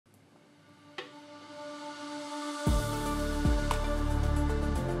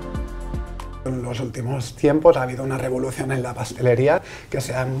En los últimos tiempos ha habido una revolución en la pastelería que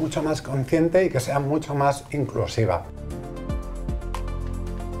sea mucho más consciente y que sea mucho más inclusiva.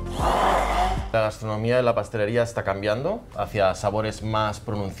 La gastronomía de la pastelería está cambiando hacia sabores más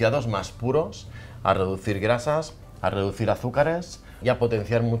pronunciados, más puros, a reducir grasas, a reducir azúcares y a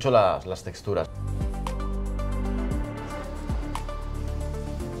potenciar mucho las texturas.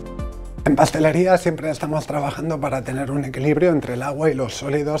 En pastelería siempre estamos trabajando para tener un equilibrio entre el agua y los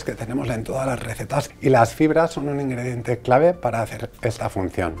sólidos que tenemos en todas las recetas, y las fibras son un ingrediente clave para hacer esta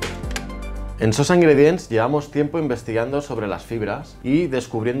función. En Sosa Ingredients llevamos tiempo investigando sobre las fibras y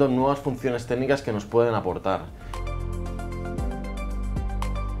descubriendo nuevas funciones técnicas que nos pueden aportar.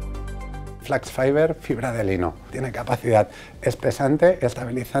 Flax fiber, fibra de lino. Tiene capacidad espesante,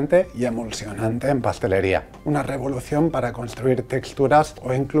 estabilizante y emulsionante en pastelería. Una revolución para construir texturas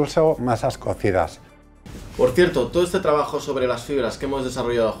o incluso masas cocidas. Por cierto, todo este trabajo sobre las fibras que hemos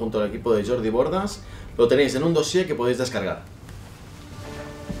desarrollado junto al equipo de Jordi Bordas lo tenéis en un dossier que podéis descargar.